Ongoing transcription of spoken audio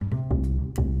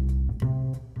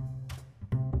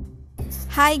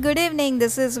Hi, good evening.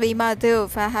 This is Veema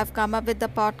Dev. I have come up with the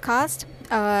podcast.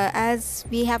 As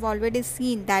we have already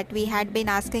seen that we had been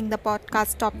asking the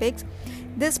podcast topics.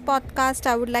 This podcast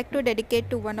I would like to dedicate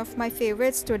to one of my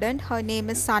favorite student. Her name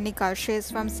is Sanika. She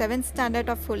is from 7th standard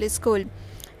of Holy School.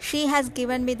 She has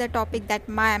given me the topic that,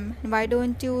 ma'am, why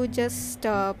don't you just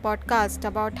podcast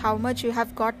about how much you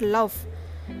have got love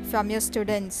from your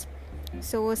students?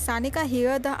 So, Sanika,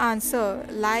 here the answer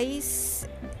lies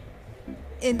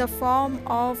in the form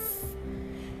of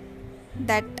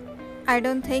that I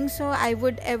don't think so I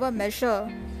would ever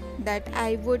measure, that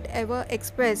I would ever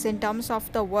express in terms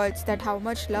of the words that how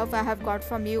much love I have got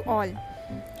from you all.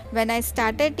 When I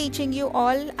started teaching you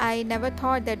all, I never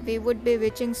thought that we would be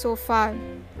reaching so far.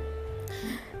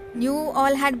 You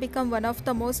all had become one of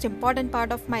the most important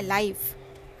part of my life,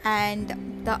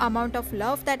 and the amount of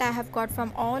love that I have got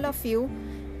from all of you,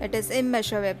 it is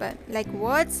immeasurable. Like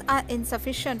words are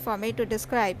insufficient for me to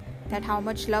describe that how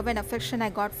much love and affection I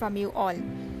got from you all.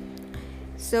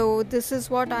 So this is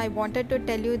what I wanted to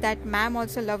tell you, that ma'am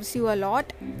also loves you a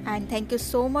lot, and thank you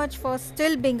so much for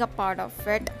still being a part of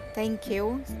it. Thank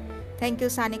you. Thank you,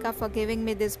 Sanika, for giving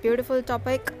me this beautiful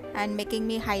topic and making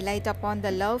me highlight upon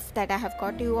the love that I have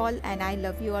got you all, and I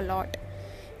love you a lot.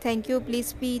 Thank you.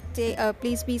 Please be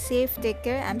safe. Take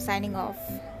care. I'm signing off.